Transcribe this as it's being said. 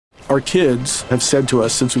Our kids have said to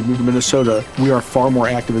us since we moved to Minnesota, we are far more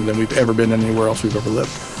active than we've ever been anywhere else we've ever lived.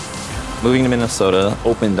 Moving to Minnesota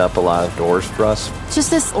opened up a lot of doors for us.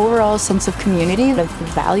 Just this overall sense of community, of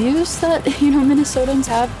values that, Minnesotans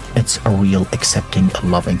have. It's a real accepting,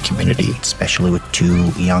 loving community, especially with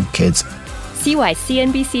 2 young kids. See why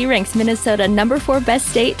CNBC ranks Minnesota number 4 best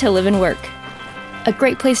state to live and work. A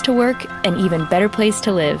great place to work, an even better place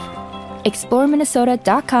to live.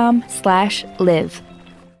 ExploreMinnesota.com/live.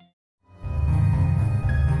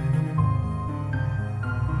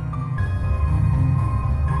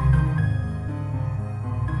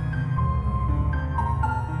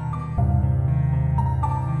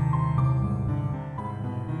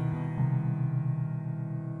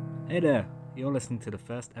 Hey there, you're listening to the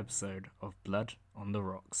first episode of Blood on the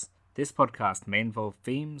Rocks. This podcast may involve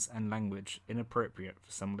themes and language inappropriate for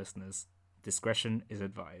some listeners. Discretion is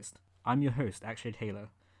advised. I'm your host, Akshay Taylor,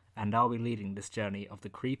 and I'll be leading this journey of the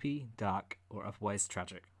creepy, dark, or otherwise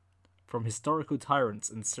tragic. From historical tyrants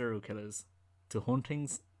and serial killers, to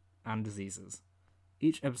hauntings and diseases.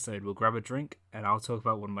 Each episode will grab a drink and I'll talk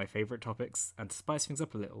about one of my favourite topics, and to spice things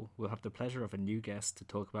up a little, we'll have the pleasure of a new guest to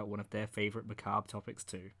talk about one of their favourite macabre topics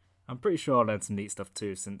too. I'm pretty sure I'll learn some neat stuff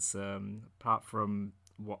too, since apart from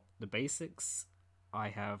the basics, I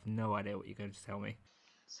have no idea what you're going to tell me.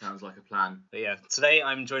 Sounds like a plan. But yeah, today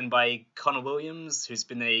I'm joined by Connor Williams, who's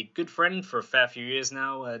been a good friend for a fair few years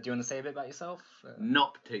now. Do you want to say a bit about yourself?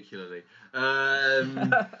 Not particularly. Oh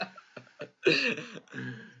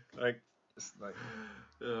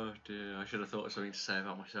dear, I should have thought of something to say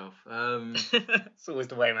about myself. It's always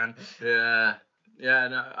the way, man. Yeah.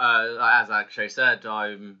 No. As Akshay said,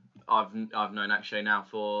 I've known Akshay now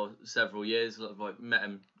for several years. I've met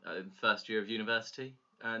him in first year of university,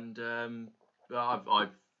 and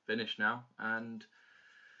I've finished now, and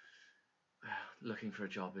looking for a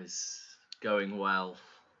job is going well,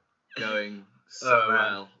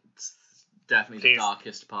 well. It's definitely the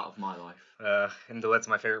darkest part of my life. In the words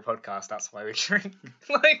of my favourite podcast, that's why we drink.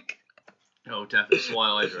 Oh, definitely, that's why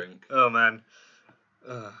I drink. Oh man.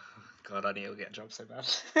 God, I need to get a job so bad.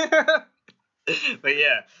 But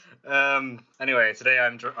yeah. Anyway, today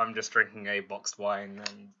I'm just drinking a boxed wine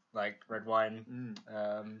and red wine.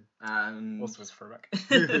 And also was throwback.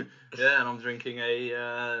 Yeah, and I'm drinking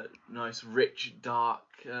a nice, rich, dark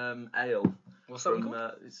ale. What's that one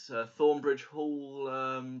called? It's Thornbridge Hall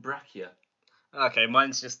Brachia. Okay,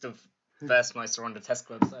 mine's just the first Meister on the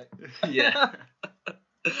Tesco website. Yeah.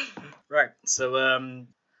 Right, so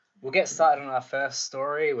we'll get started on our first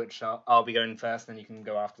story, which I'll be going first, then you can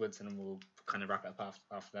go afterwards, and then we'll kind of wrap it up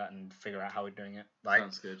after that and figure out how we're doing it.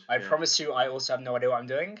 Sounds good. I promise you, I also have no idea what I'm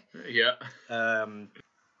doing. Yeah.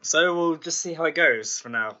 So we'll just see how it goes for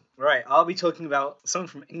now. Right, I'll be talking about someone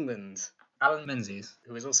from England, Alan Menzies,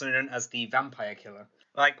 who is also known as the Vampire Killer.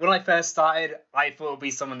 When I first started, I thought it would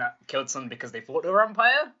be someone that killed someone because they thought they were a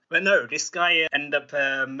vampire. But no, this guy ended up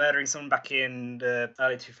murdering someone back in the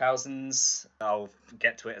early 2000s. I'll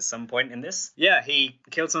get to it at some point in this. Yeah, he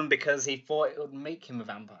killed someone because he thought it would make him a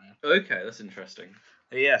vampire. Okay, that's interesting.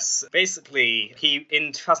 Yes, basically,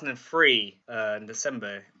 in 2003, in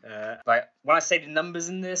December, when I say the numbers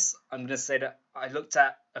in this, I'm going to say that I looked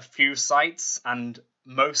at a few sites and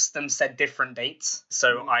most of them said different dates,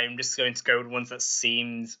 so I'm just going to go with ones that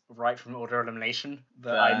seemed right from order of elimination,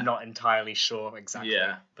 but I'm not entirely sure exactly.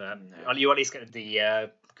 Yeah. But you at least get the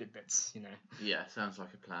good bits, Yeah, sounds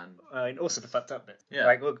like a plan. And also the fucked up bit.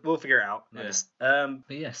 Yeah. We'll figure it out. Yeah.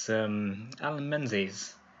 But yes, Alan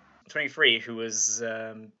Menzies, 23, who was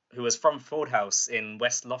from Fordhouse in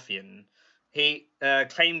West Lothian. He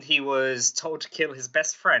claimed he was told to kill his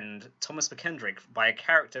best friend, Thomas McKendrick, by a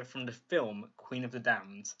character from the film Queen of the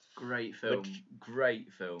Damned. Great film.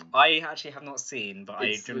 Great film. I actually have not seen, but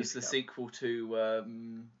it's the sequel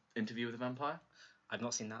to Interview with the Vampire. I've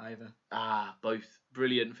not seen that either. Both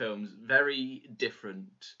brilliant films. Very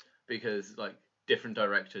different, because, different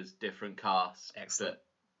directors, different cast. Excellent.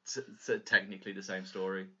 But technically the same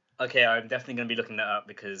story. Okay, I'm definitely going to be looking that up,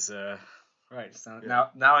 because... Right, so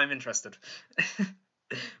now I'm interested.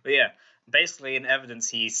 But yeah, basically in evidence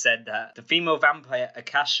he said that the female vampire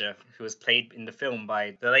Akasha, who was played in the film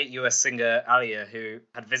by the late US singer Alia, who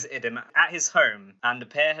had visited him at his home, and the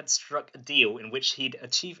pair had struck a deal in which he'd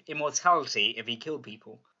achieve immortality if he killed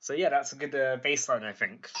people. So yeah, that's a good baseline, I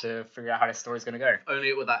think, to figure out how this story's going to go. Only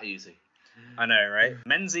it were that easy. I know, right?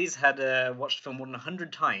 Menzies had watched the film more than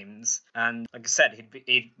 100 times, and like I said,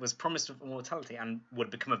 he was promised with immortality and would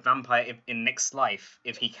become a vampire in next life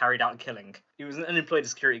if he carried out a killing. He was an unemployed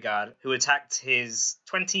security guard who attacked his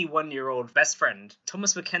 21-year-old best friend,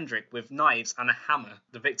 Thomas McKendrick, with knives and a hammer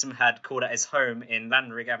the victim had called at his home in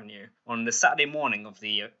Landrig Avenue on the Saturday morning of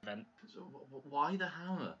the event. So, why the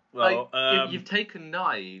hammer? Well, you've taken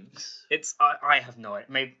knives. It's I have no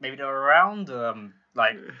idea. Maybe they're around.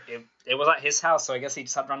 It was at his house, so I guess he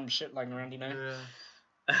just had random shit lying around, you know.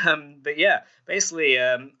 Yeah. But yeah, basically,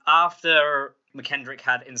 after McKendrick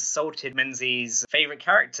had insulted Menzies' favourite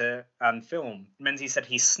character and film, Menzies said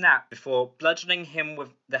he snapped before bludgeoning him with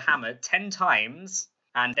the hammer 10 times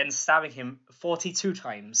and then stabbing him 42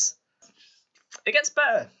 times. It gets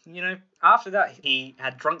better, you know. After that, he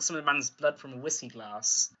had drunk some of the man's blood from a whiskey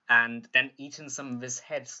glass and then eaten some of his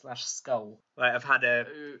head/skull. Like, I've had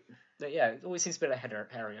yeah, it always seems to be a head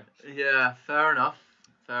area. Yeah, fair enough.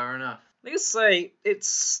 Let's say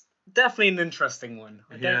it's definitely an interesting one.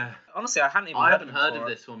 Honestly, I hadn't even I haven't of heard of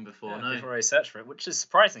this one before, no. Before I searched for it, which is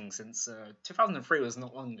surprising since 2003 was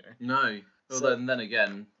not long ago. No. Well, So- then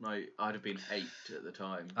again, like, I'd have been 8 at the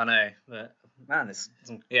time. I know, but man, it's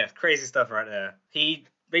some, crazy stuff right there. He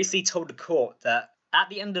basically told the court that at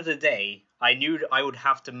the end of the day, I knew that I would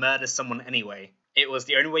have to murder someone anyway. It was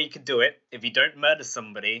the only way you could do it. If you don't murder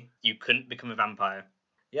somebody, you couldn't become a vampire.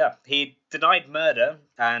 Yeah, he denied murder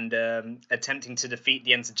and attempting to defeat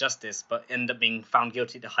the ends of justice, but ended up being found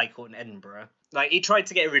guilty at the High Court in Edinburgh. Like, he tried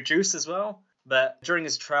to get it reduced as well, but during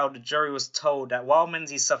his trial, the jury was told that while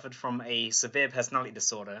Menzies suffered from a severe personality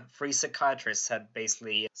disorder, 3 psychiatrists had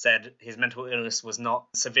basically said his mental illness was not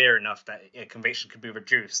severe enough that a conviction could be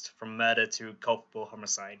reduced from murder to culpable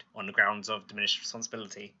homicide on the grounds of diminished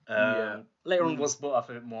responsibility. Later on was brought up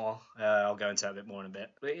a bit more. I'll go into that a bit more in a bit.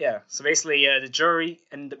 But yeah, so basically the jury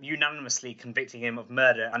ended up unanimously convicting him of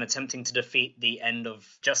murder and attempting to defeat the end of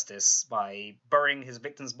justice by burying his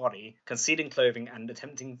victim's body, concealing clothing, and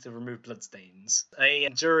attempting to remove bloodstains. A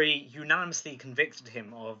jury unanimously convicted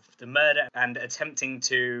him of the murder and attempting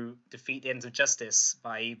to defeat the ends of justice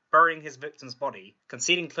by burying his victim's body,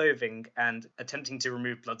 concealing clothing, and attempting to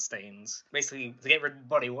remove bloodstains. Basically, to get rid of the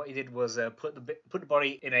body, what he did was put the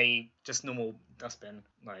body in a just normal dustbin,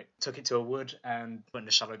 like took it to a wood and put in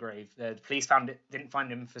a shallow grave. The police didn't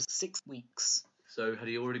find him for 6 weeks. So, had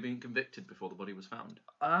he already been convicted before the body was found?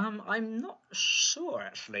 I'm not sure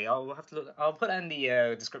actually. I'll have to look. I'll put that in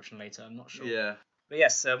the description later. I'm not sure. Yeah. But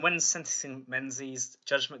yes, when sentencing Menzies,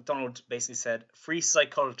 Judge MacDonald basically said, 3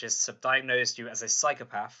 psychologists have diagnosed you as a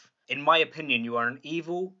psychopath. In my opinion, you are an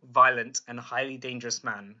evil, violent, and highly dangerous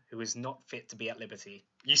man who is not fit to be at liberty.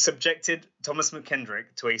 You subjected Thomas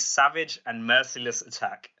McKendrick to a savage and merciless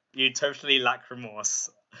attack. You totally lack remorse.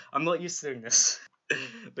 I'm not used to doing this.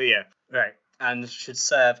 But yeah, right. And should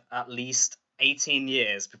serve at least 18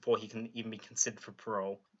 years before he can even be considered for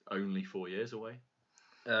parole. Only 4 years away?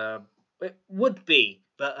 It would be,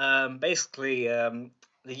 but basically, the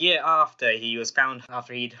year after he was found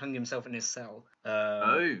after he'd hung himself in his cell.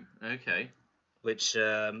 Oh, okay. Which,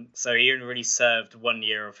 so he only really served 1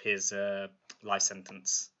 year of his life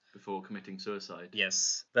sentence. Before committing suicide?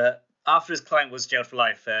 Yes. But after his client was jailed for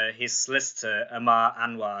life, his solicitor, Amar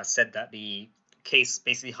Anwar, said that the case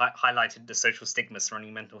basically highlighted the social stigma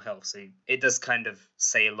surrounding mental health. So it does kind of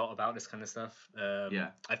say a lot about this kind of stuff.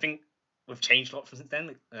 I think we've changed a lot since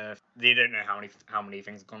then. They don't know how many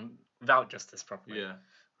things have gone without justice properly. Yeah.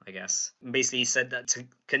 I guess. Basically, he said that to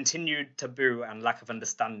continued taboo and lack of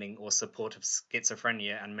understanding or support of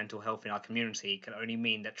schizophrenia and mental health in our community can only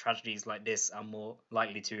mean that tragedies like this are more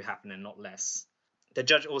likely to happen and not less. The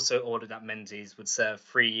judge also ordered that Menzies would serve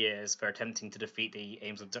 3 years for attempting to defeat the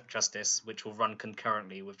aims of justice, which will run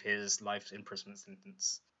concurrently with his life imprisonment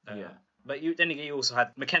sentence. But then you also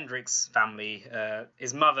had McKendrick's family.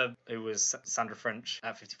 His mother, who was Sandra French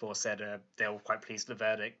at 54, said they were quite pleased with the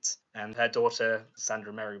verdict. And her daughter,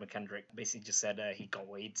 Sandra Mary McKendrick, basically just said he got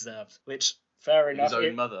what he deserved. Which, fair enough. His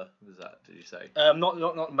own mother, was that, did you say?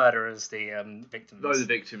 Not murderers, the victims. No, the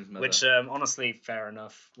victim's mother. Which, honestly, fair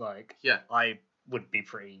enough. Like, yeah. I would be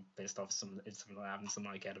pretty pissed off if something like that happened to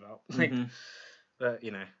someone I cared about. But,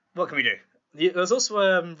 you know, what can we do? There was also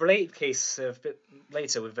a related case a bit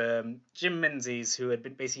later with Jim Menzies, who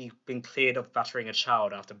had basically been cleared of battering a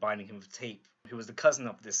child after binding him with tape, who was the cousin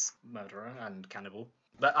of this murderer and cannibal.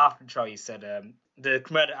 But after the trial, he said, the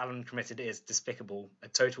murder Alan committed is despicable, a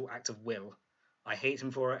total act of will. I hate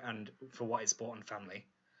him for it and for what it's brought on family.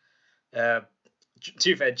 To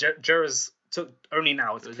be fair, jurors took only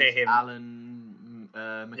now to clear him. Alan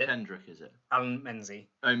McKendrick, is it? Alan Menzies.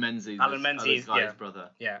 Oh, Menzies. Alan Menzies, guy's brother.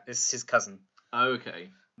 Yeah, it's his cousin. Oh, okay.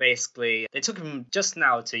 Basically, they took him just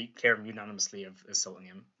now to clear him unanimously of assaulting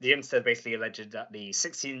him. The youngster basically alleged that the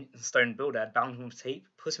 16-stone builder had bound him with tape,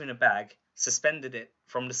 put him in a bag, suspended it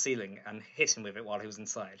from the ceiling, and hit him with it while he was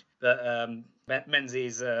inside. But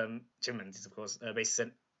Menzies, Jim Menzies, of course, basically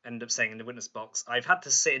said, ended up saying in the witness box, I've had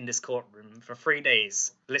to sit in this courtroom for 3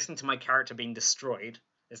 days, listening to my character being destroyed.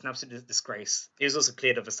 It's an absolute disgrace. He was also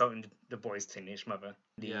cleared of assaulting the boy's teenage mother.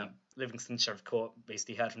 The Livingston Sheriff Court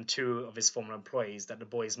basically heard from 2 of his former employees that the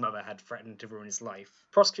boy's mother had threatened to ruin his life.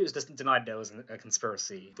 Prosecutors just denied there was a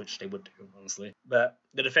conspiracy, which they would do, honestly. But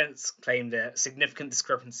the defense claimed that significant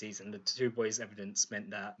discrepancies in the 2 boys' evidence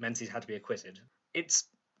meant that Menzies had to be acquitted. It's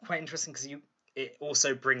quite interesting because it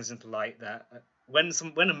also brings into light that when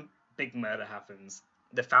a big murder happens,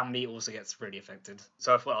 the family also gets really affected.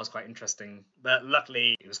 So I thought that was quite interesting. But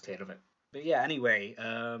luckily, he was cleared of it. But yeah, anyway,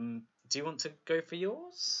 do you want to go for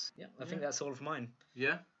yours? Yeah, I think that's all of mine.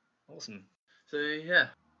 Yeah. Awesome. So yeah,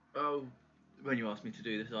 when you asked me to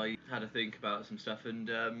do this, I had to think about some stuff, and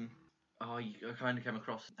I kind of came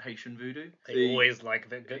across Haitian voodoo. I always like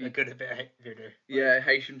a good bit of voodoo. Yeah,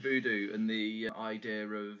 Haitian voodoo and the idea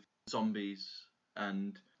of zombies,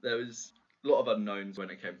 and there was a lot of unknowns when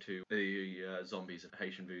it came to the zombies of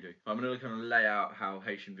Haitian voodoo. I'm going to kind of lay out how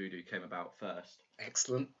Haitian voodoo came about first.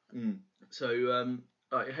 Excellent. So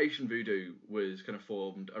Haitian voodoo was kind of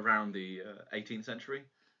formed around the 18th century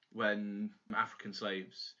when African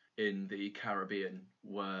slaves in the Caribbean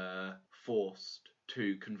were forced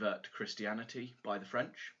to convert to Christianity by the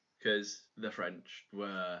French, because the French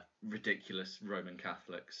were ridiculous Roman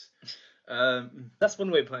Catholics. That's one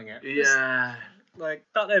way of putting it. Yeah. Like,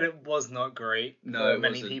 back then it was not great for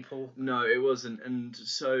many people. No, it wasn't. And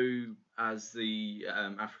so, as the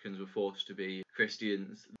Africans were forced to be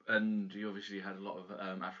Christians, and you obviously had a lot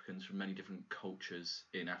of Africans from many different cultures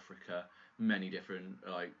in Africa, many different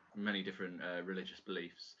religious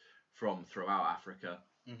beliefs from throughout Africa,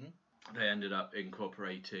 they ended up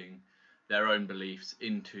incorporating their own beliefs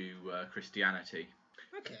into Christianity.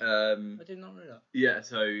 Okay. I did not know that. Yeah,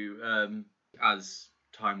 so as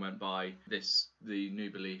time went by, the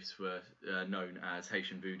new beliefs were known as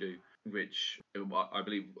Haitian voodoo, which I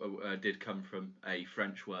believe did come from a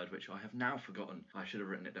French word, which I have now forgotten. I should have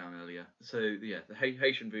written it down earlier. So yeah, the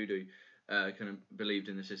Haitian voodoo kind of believed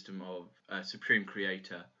in the system of a supreme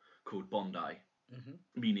creator called Bondi,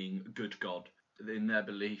 meaning good God. In their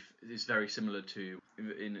belief, it's very similar to,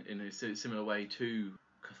 in a similar way to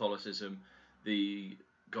Catholicism, the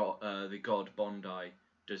god Bondi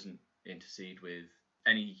doesn't intercede with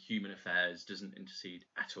any human affairs, doesn't intercede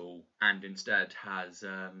at all, and instead has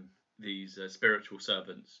these spiritual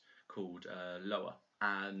servants called Loa,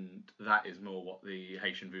 and that is more what the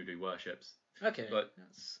Haitian voodoo worships. Okay. But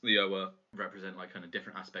the Loa represent like kind of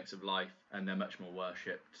different aspects of life, and they're much more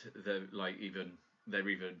worshipped. They've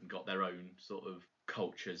even got their own sort of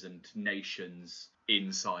cultures and nations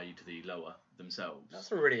inside the Loa themselves.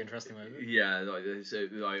 That's a really interesting way. Yeah,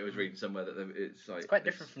 I was reading somewhere that it's quite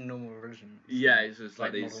different from normal religion. Yeah, it's just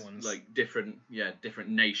like these ones. like different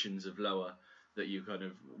nations of Loa that you kind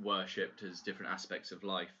of worshipped as different aspects of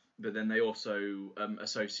life. But then they also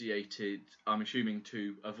associated, I'm assuming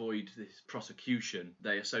to avoid this prosecution,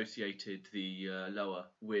 they associated the Loa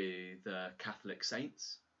with Catholic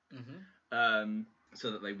saints,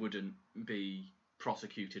 so that they wouldn't be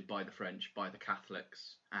prosecuted by the French, by the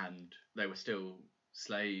Catholics, and they were still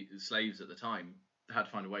slaves at the time. They had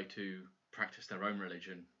to find a way to practice their own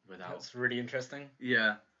religion without. That's really interesting.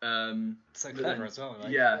 Yeah. So clever as well.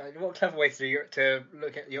 Like, yeah. What a clever way to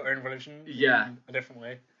look at your own religion. Yeah. In a different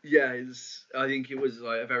way. Yeah, I think it was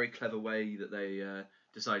like a very clever way that they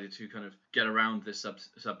decided to kind of get around this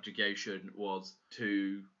subjugation, was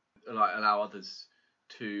to like allow others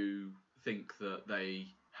to think that they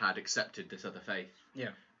had accepted this other faith. Yeah.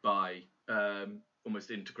 By almost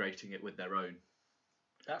integrating it with their own.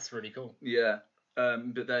 That's really cool. Yeah.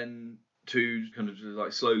 But then to kind of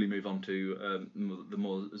like slowly move on to the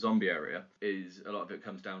more zombie area, is a lot of it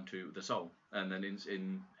comes down to the soul. And then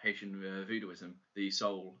in Haitian voodooism, the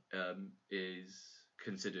soul is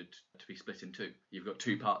considered to be split in 2. You've got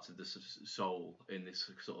 2 parts of the soul in this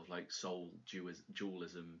sort of like soul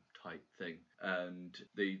dualism type thing, and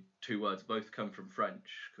the 2 words both come from French,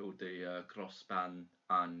 called the gros bon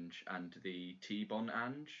ange and the petit bon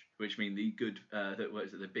ange, which mean the good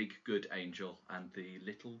the big good angel and the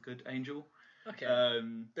little good angel. Okay.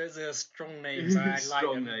 Those are strong names. I like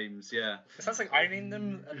strong them. names, yeah. It sounds like I named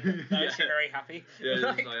them. I'm actually very happy. Yeah,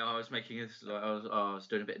 like, I was making this. Like, I was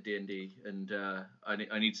doing a bit of D&D, and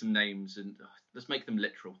I need some names, and let's make them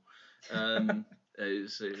literal.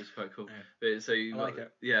 It's quite cool. Yeah. So you've I like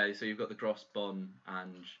it. Yeah, so you've got the gros bon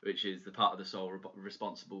ange, which is the part of the soul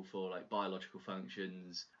responsible for like biological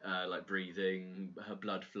functions, like breathing,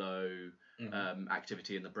 blood flow,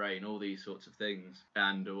 activity in the brain, all these sorts of things.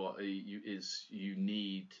 And what you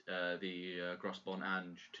need the Gros Bon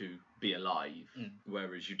Ange to be alive,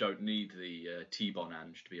 whereas you don't need the T Bon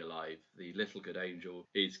Ange to be alive. The little good angel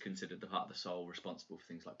is considered the part of the soul responsible for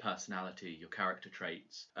things like personality, your character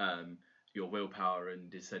traits, your willpower,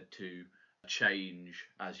 and is said to change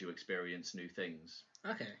as you experience new things.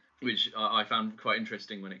 Okay. Which I found quite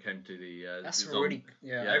interesting when it came to the. That's the really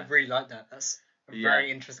I really like that. That's a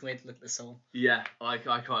very interesting way to look at the soul. Yeah, I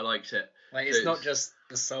quite liked it. Like it's not just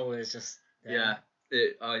the soul; it's just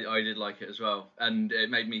I did like it as well, and it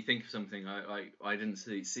made me think of something. I didn't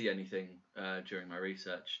see anything during my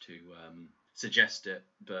research to suggest it,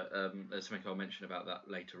 but there's something I'll mention about that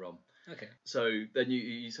later on. Okay. So then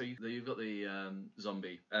you've got the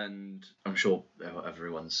zombie, and I'm sure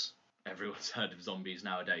everyone's heard of zombies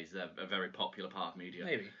nowadays. They're a very popular part of media.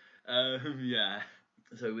 Maybe. Yeah.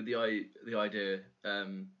 So with the idea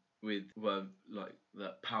with like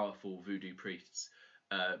the powerful voodoo priests,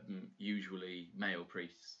 usually male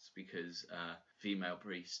priests, because female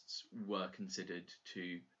priests were considered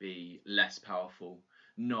to be less powerful.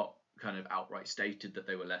 Not kind of outright stated that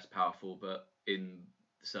they were less powerful, but in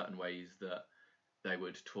certain ways that they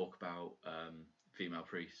would talk about female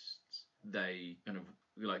priests, they kind of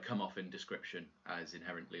like come off in description as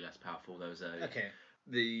inherently less powerful. There was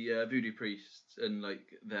the voodoo priests, and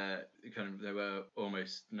like they were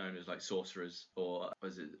almost known as like sorcerers, or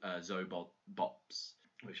was it Zobots,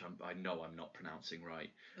 which I know I'm not pronouncing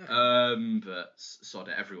right. But sod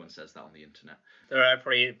it, everyone says that on the internet. I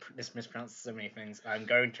probably mispronounced so many things. I'm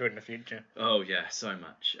going to in the future. Oh yeah, so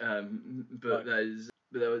much. But there's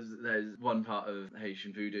one part of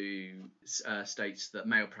Haitian voodoo states that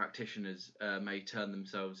male practitioners may turn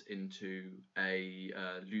themselves into a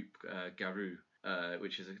loup-garou,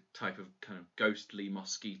 which is a type of kind of ghostly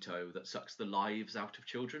mosquito that sucks the lives out of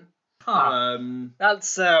children. Huh.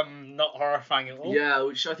 That's not horrifying at all. Yeah,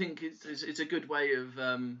 which I think it's a good way of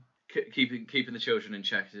keeping the children in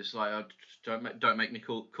check. It's like, don't make me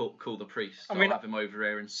call the priest. I'll have him over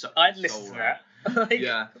here and suck. I'd his listen soul to that. out.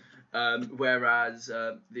 Yeah. Whereas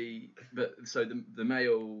the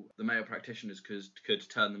male practitioners could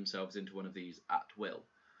turn themselves into one of these at will,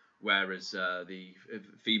 whereas the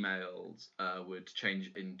females would change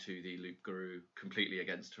into the loup-garou completely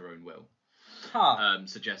against her own will.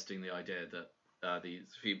 Suggesting the idea that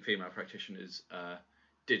these female practitioners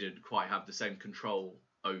didn't quite have the same control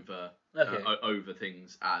over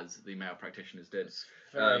things as the male practitioners did.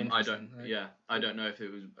 I don't know if it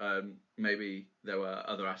was maybe there were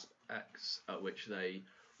other aspects at which they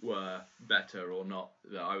were better or not.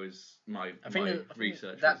 I think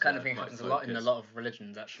research that kind of thing happens a lot in a lot of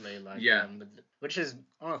religions, actually. Like, which is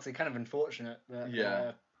honestly kind of unfortunate.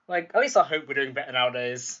 But, like, at least I hope we're doing better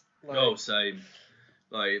nowadays. Like, same.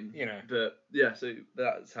 Like, but yeah, so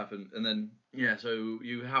that's happened, and then so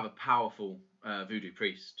you have a powerful voodoo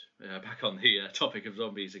priest. Back on the topic of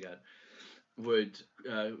zombies again, would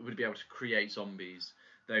be able to create zombies.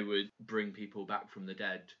 They would bring people back from the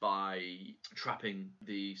dead by trapping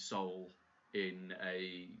the soul in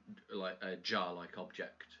a jar-like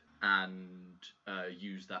object, and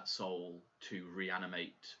use that soul to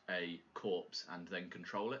reanimate a corpse and then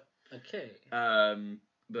control it. Okay.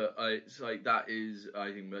 But it's like that is,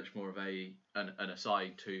 I think, much more of an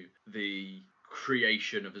aside to the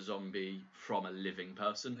creation of a zombie from a living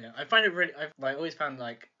person. Yeah, I find it really. I've always found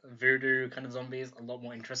like voodoo kind of zombies a lot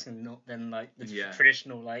more interesting than like the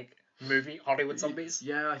traditional like movie Hollywood zombies.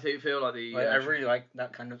 Yeah, I feel like I really like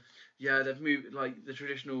that kind of. Yeah, they've moved like the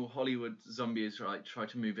traditional Hollywood zombies. Like try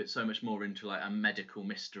to move it so much more into like a medical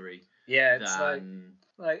mystery. Yeah, it's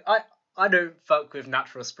like I don't fuck with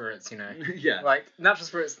natural spirits, Yeah. Like, natural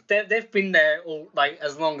spirits, they've been there all, like,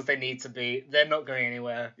 as long as they need to be. They're not going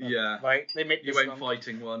anywhere. Yeah. Like, they make You ain't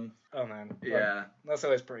fighting one. Oh, man. Yeah. That's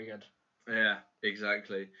always pretty good. Yeah,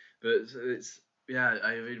 exactly. But it's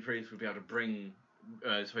I mean, priests would be able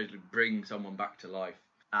to supposedly bring someone back to life,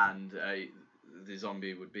 and the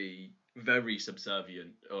zombie would be very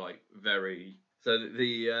subservient, or, like, very... So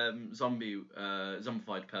the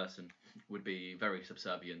zombified person would be very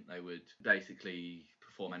subservient. They would basically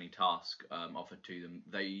perform any task offered to them.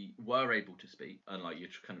 They were able to speak, unlike your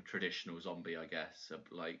kind of traditional zombie, I guess.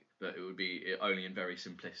 But it would be only in very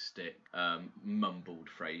simplistic, mumbled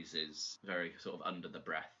phrases, very sort of under the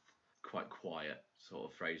breath, quite quiet sort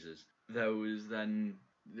of phrases. There was then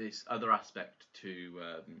this other aspect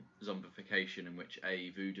to zombification, in which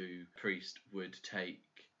a voodoo priest would take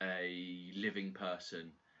a living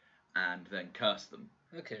person and then curse them.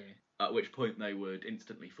 Okay. At which point they would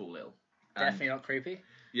instantly fall ill. Definitely not creepy.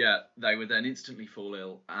 Yeah, they would then instantly fall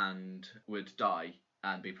ill and would die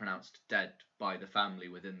and be pronounced dead by the family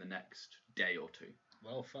within the next day or two.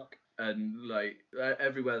 Well, fuck. And like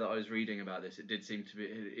everywhere that I was reading about this, it did seem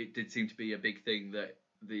to be a big thing that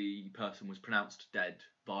the person was pronounced dead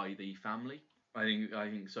by the family. I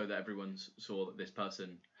think so that everyone saw that this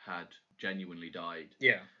person had genuinely died.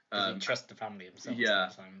 Yeah. Does he trust the family himself? Yeah.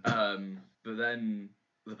 But then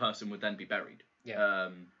the person would then be buried. Yeah.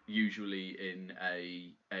 Usually in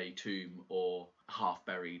a tomb or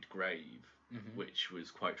half-buried grave, which was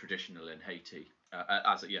quite traditional in Haiti.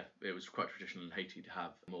 It was quite traditional in Haiti to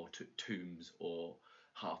have more tombs or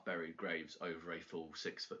half-buried graves over a full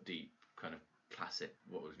 6 foot deep kind of classic,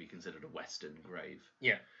 what would be considered a Western grave.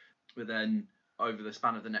 Yeah. But then over the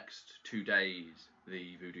span of the next 2 days,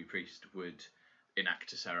 the voodoo priest would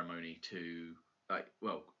enact a ceremony to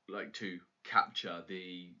to capture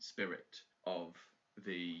the spirit of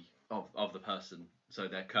the person. So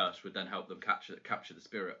their curse would then help them capture the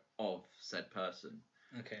spirit of said person.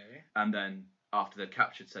 Okay. And then after they'd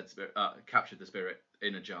captured the spirit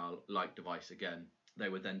in a jar-like device again, they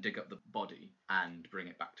would then dig up the body and bring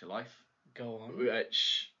it back to life. Go on.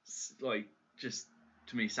 Which, like, just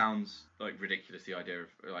to me sounds like ridiculous. The idea of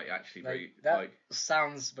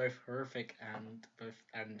sounds both horrific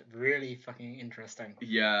and really fucking interesting.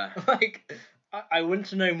 Yeah. Like, I want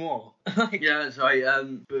to know more. Yeah. So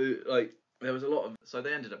there was a lot of. So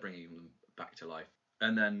they ended up bringing them back to life.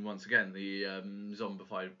 And then once again, the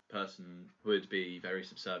zombified person would be very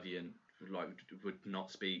subservient, would not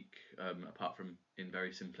speak apart from in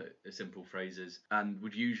very simple phrases, and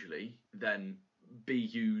would usually then be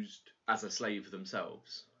used as a slave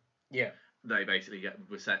themselves. Yeah. They basically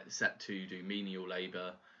were set to do menial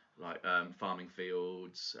labour, like farming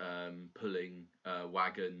fields, pulling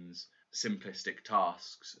wagons, simplistic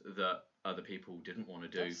tasks that other people didn't want to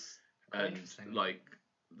do. That's and like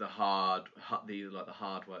the hard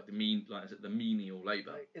work, the menial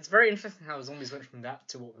labour. It's very interesting how zombies went from that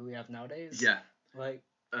to what we have nowadays. Yeah.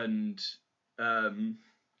 And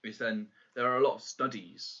it's then there are a lot of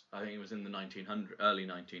studies. I think it was in the early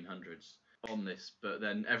 1900s on this, but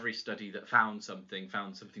then every study that found something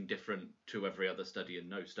different to every other study, and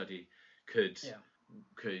no study could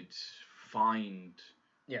find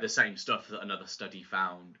the same stuff that another study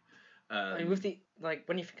found. With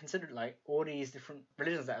when you've considered all these different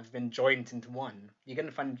religions that have been joined into one, you're going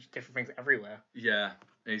to find different things everywhere. Yeah,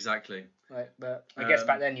 exactly. But I guess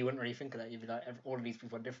back then you wouldn't really think of that. You'd be like, all of these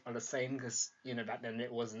people are the same because back then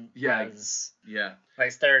it wasn't as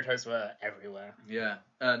stereotypes were everywhere. Yeah,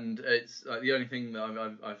 and it's the only thing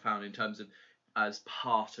that I've found in terms of as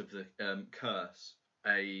part of the curse,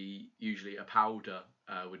 usually a powder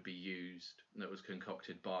would be used that was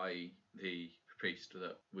concocted by the priest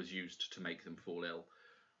that was used to make them fall ill,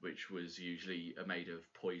 which was usually made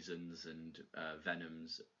of poisons and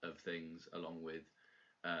venoms of things, along with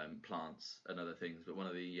plants and other things. But one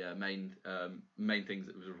of the main things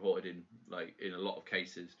that was reported in a lot of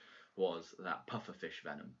cases was that pufferfish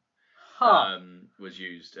venom was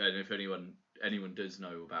used. And if anyone does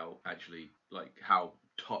know about actually how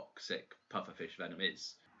toxic pufferfish venom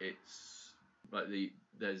is, it's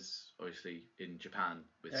there's obviously in Japan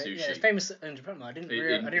with sushi. Yeah, it's famous in Japan. I didn't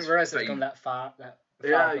realize it's gone that far.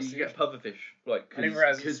 Yeah, you get pufferfish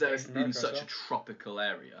because they're in such a well. tropical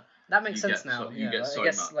area. That makes sense now. You get so I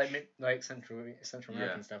guess much. like Central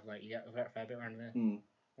American stuff, you get a fair bit around there.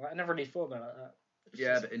 Well, I never really thought about it like that.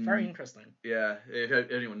 It's very interesting. Yeah,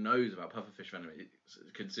 if anyone knows about pufferfish venom, it's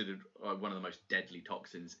considered one of the most deadly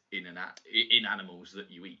toxins in animals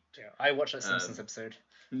that you eat. Yeah, I watched that Simpsons episode.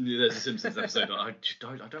 There's a Simpsons episode. I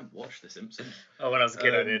don't watch the Simpsons. Oh, when I was a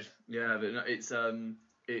kid, I did. Yeah, but no,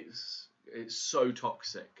 it's so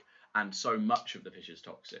toxic, and so much of the fish is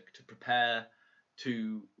toxic.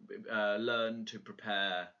 To learn to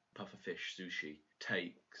prepare pufferfish sushi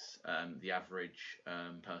takes the average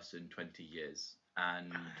person 20 years.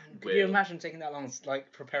 And could you imagine taking that long to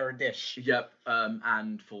prepare a dish? Yep.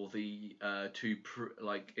 And for the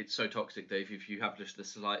it's so toxic that if you have just the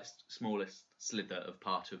smallest slither of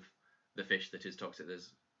part of the fish that is toxic,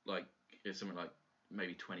 there's it's something like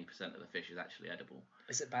maybe 20% of the fish is actually edible.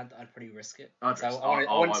 Is it bad that I'd probably risk it? I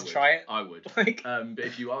want to try it. I would. But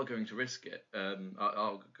if you are going to risk it,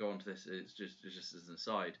 I'll go on to this. It's just as an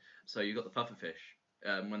aside. So you've got the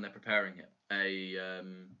pufferfish. When they're preparing it,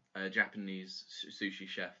 a Japanese sushi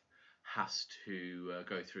chef has to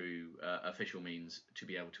go through official means to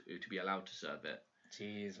be allowed to serve it.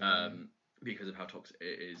 Jeez. Because of how toxic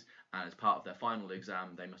it is, and as part of their final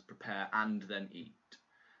exam, they must prepare and then eat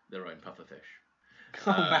their own pufferfish.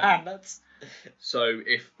 Oh man, that's. So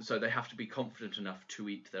they have to be confident enough to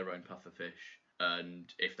eat their own pufferfish,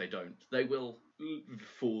 and if they don't, they will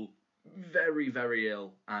fall very, very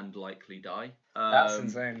ill and likely die. That's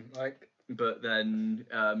insane. Like, but then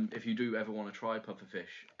if you do ever want to try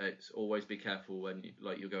pufferfish, it's always be careful when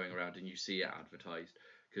you're going around and you see it advertised,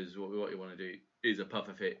 because what you want to do is a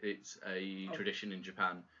pufferfish. It's a tradition in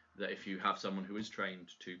Japan that if you have someone who is trained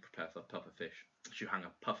to prepare for pufferfish, you hang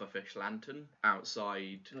a pufferfish lantern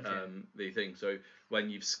outside the thing. So when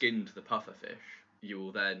you've skinned the pufferfish, you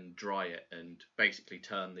will then dry it and basically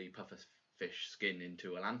turn the pufferfish skin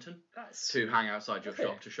into a lantern to hang outside your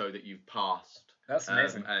shop to show that you've passed. That's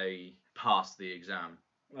amazing. Passed the exam.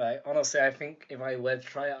 Right. Honestly, I think if I were to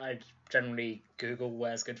try it, I'd generally Google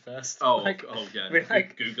where's good first. Yeah. Like,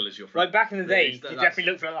 Google is your friend. Like back in the day, you definitely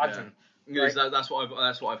looked for a lantern. Yeah. That's what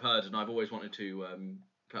I've heard, and I've always wanted to.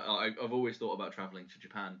 I've always thought about traveling to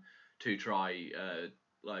Japan to try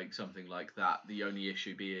like something like that. The only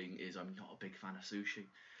issue being is I'm not a big fan of sushi.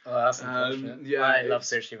 Oh, that's unfortunate. Yeah, I love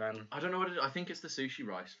sushi, man. I don't know what it is. I think it's the sushi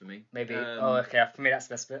rice for me. Maybe. Okay. For me, that's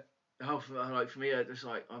the best bit. For me, it's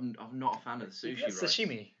like I'm not a fan of the sushi rice.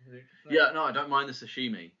 Sashimi. Yeah, no, I don't mind the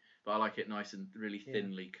sashimi, but I like it nice and really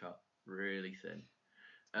thinly cut, really thin.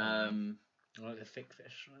 I like the thick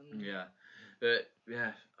fish. Yeah, but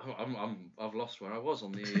yeah, I've lost where I was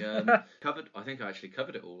on the covered. I think I actually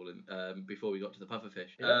covered it all before we got to the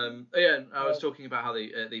pufferfish. I was talking about how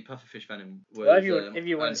the pufferfish venom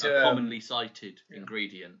was a commonly cited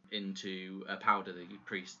ingredient into a powder that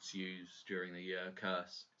priests use during the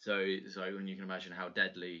curse. So when you can imagine how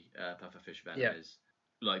deadly pufferfish venom is,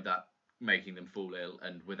 like that, making them fall ill,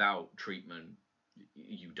 and without treatment,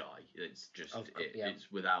 you die. It's just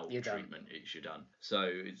it's without treatment, you're done. So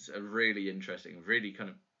it's a really interesting, really kind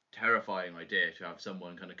of terrifying idea to have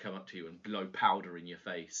someone kind of come up to you and blow powder in your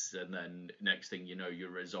face, and then next thing you know,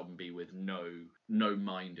 you're a zombie with no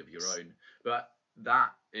mind of your own. But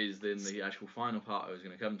that is then the actual final part I was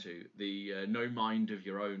going to come to, the no mind of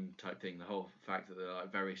your own type thing. The whole fact that they're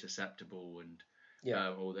like very susceptible and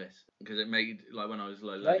all this, because it made when I was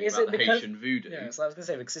learning about the Haitian voodoo. Yeah, so I was gonna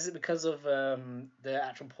say, because is it because of the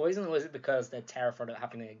actual poison, or is it because they're terrified of it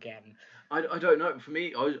happening again? I don't know. For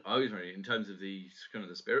me, I was really, in terms of the kind of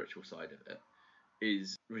the spiritual side of it,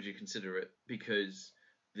 is would you consider it because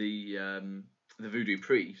the voodoo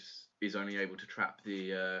priest is only able to trap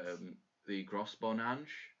the gros bon ange,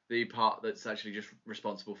 the part that's actually just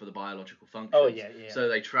responsible for the biological functions. Oh yeah. So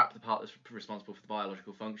they trap the part that's responsible for the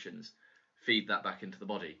biological functions, feed that back into the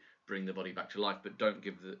body, bring the body back to life, but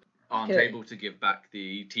aren't able to give back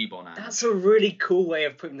the T-bon ange. That's a really cool way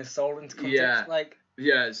of putting the soul into context.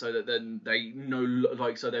 Yeah, so that then they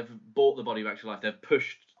know, so they've brought the body back to life. They've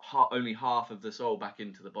pushed only half of the soul back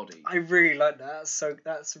into the body. I really like that.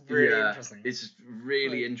 That's really interesting. It's a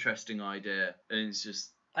really interesting idea, and it's just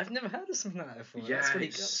I've never heard of something like that before. Yeah,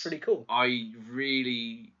 that's pretty cool. I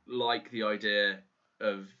really like the idea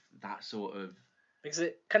of that sort of. Because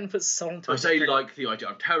it kind of puts soul into. I say like the idea.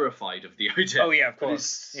 I'm terrified of the idea. Oh yeah, of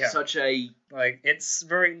course. It's such a it's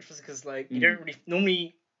very interesting because you don't really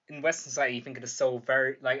normally in Western society you think of the soul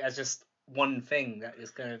very as just one thing that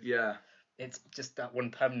is kind of It's just that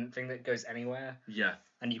one permanent thing that goes anywhere. Yeah.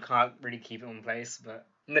 And you can't really keep it in place, but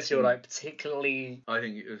unless you're particularly. I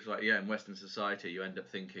think it was in Western society you end up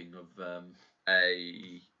thinking of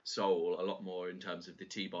a soul a lot more in terms of the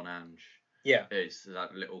T-bon ange. Yeah. It's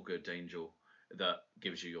that little good angel that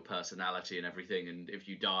gives you your personality and everything, and if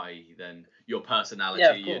you die then your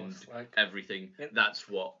personality and everything, that's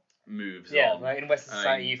what moves on. Yeah, in Western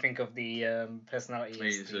society you think of the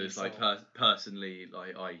personality so it's personally,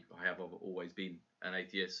 I have always been an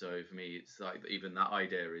atheist, so for me it's even that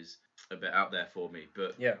idea is a bit out there for me,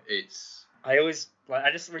 but it's I always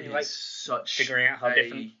I just really like figuring out how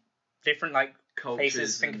different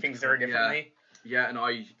places think of things very differently. Yeah, and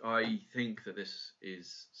I think that this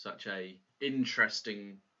is such a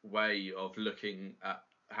interesting way of looking at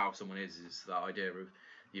how someone is that idea of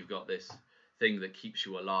you've got this thing that keeps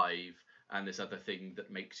you alive and this other thing that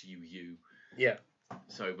makes you you. Yeah.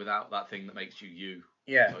 So without that thing that makes you you.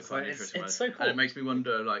 Yeah. So it's so cool. And it makes me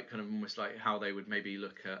wonder kind of almost how they would maybe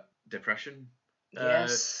look at depression.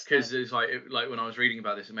 Yes. Because it's when I was reading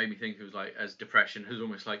about this, it made me think it was as depression is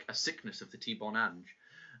almost like a sickness of the T-bon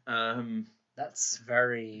ange. That's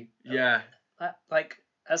very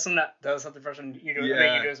as someone that does have depression, you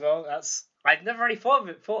do as well. I'd never really thought of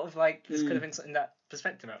this kind of thing in that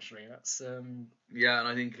perspective. Actually, that's and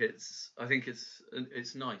I think it's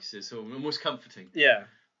nice. It's almost comforting. Yeah,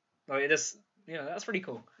 that's pretty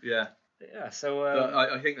cool. Yeah. Yeah. So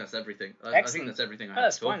I think that's everything. I think that's everything I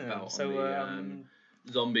have to talk about. So on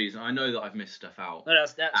the zombies. I know that I've missed stuff out. No,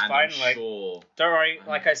 that's fine. I'm sure. Don't worry.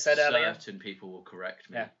 Like I said earlier, certain people will correct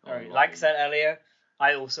me. Yeah. Like I said earlier,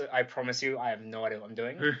 I promise you, I have no idea what I'm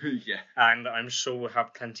doing. Yeah. And I'm sure we'll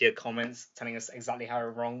have plenty of comments telling us exactly how we're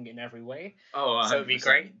wrong in every way. Oh, 100%. So it'd be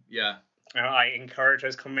great. Yeah. I encourage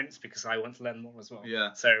those comments because I want to learn more as well.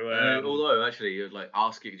 Yeah. So, although actually, you'd like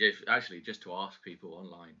asking just to ask people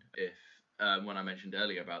online if when I mentioned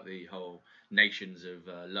earlier about the whole nations of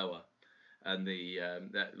Lower, and the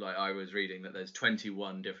that like I was reading that there's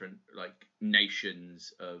 21 different like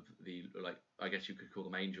nations of the like I guess you could call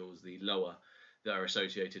them angels, the Lower, that are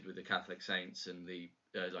associated with the Catholic saints and the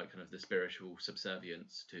like kind of the spiritual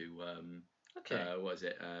subservience to what is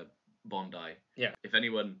it Bondi. Yeah. If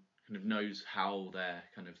anyone kind of knows how they're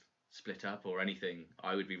kind of split up or anything,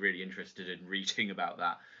 I would be really interested in reading about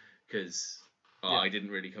that because I didn't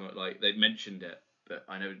really come up like they mentioned it, but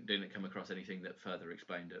I didn't come across anything that further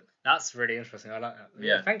explained it. That's really interesting. I like that.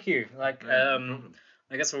 Yeah. Thank you. Like No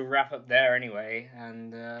I guess we'll wrap up there anyway,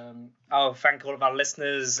 and I'll thank all of our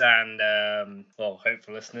listeners and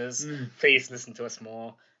hopeful listeners. Please listen to us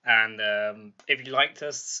more, and if you liked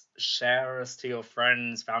us, share us to your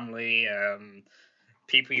friends, family,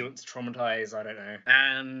 people you want to traumatize. I don't know.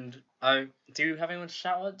 And do you have anyone to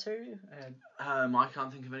shout out to? I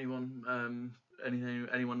can't think of anyone.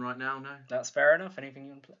 Anyone right now? No. That's fair enough. Anything you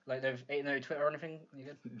want to like? No Twitter or anything? You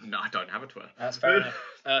good? No, I don't have a Twitter. That's fair enough.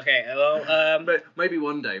 Okay. Well, but maybe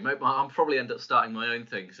one day. I'll probably end up starting my own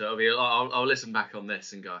thing. So I'll listen back on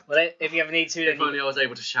this and go. Well, if you ever need to, if only I was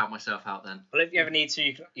able to shout myself out then. Well, if you ever need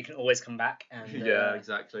to, you can always come back and. Yeah,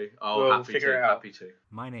 exactly. We'll figure it out. Happy to.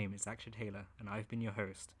 My name is Akshay Taylor, and I've been your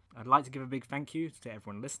host. I'd like to give a big thank you to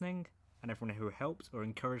everyone listening and everyone who helped or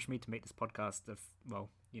encouraged me to make this podcast a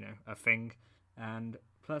thing, and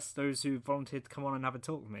plus those who volunteered to come on and have a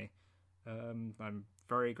talk with me. I'm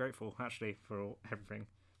very grateful, actually, for everything.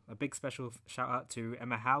 A big special shout out to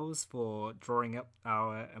Emma Howes for drawing up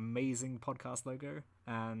our amazing podcast logo,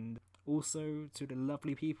 and also to the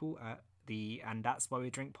lovely people at the And That's Why We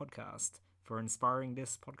Drink podcast for inspiring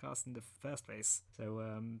this podcast in the first place. So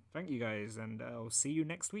thank you guys, and I'll see you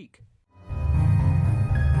next week.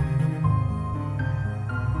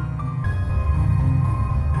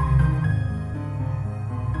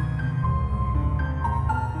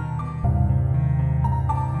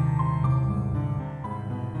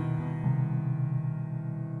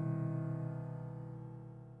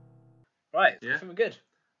 Right, Yeah. I think we're good.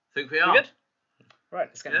 Think we are. We good? Right,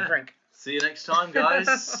 let's get a drink. See you next time,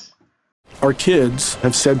 guys. Our kids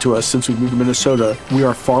have said to us since we moved to Minnesota, we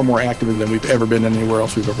are far more active than we've ever been anywhere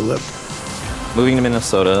else we've ever lived. Moving to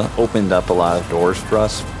Minnesota opened up a lot of doors for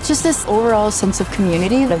us. Just this overall sense of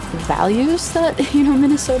community, of values that,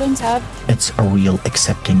 Minnesotans have. It's a real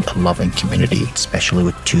accepting, loving community, especially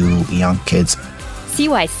with 2 young kids. See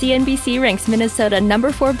why CNBC ranks Minnesota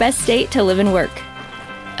number 4 best state to live and work.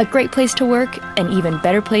 A great place to work, an even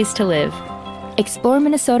better place to live.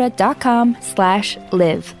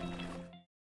 ExploreMinnesota.com/live.